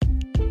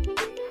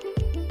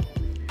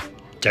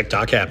Tech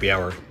Talk Happy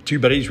Hour, two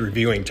buddies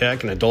reviewing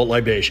tech and adult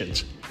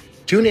libations.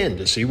 Tune in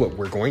to see what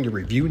we're going to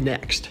review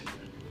next.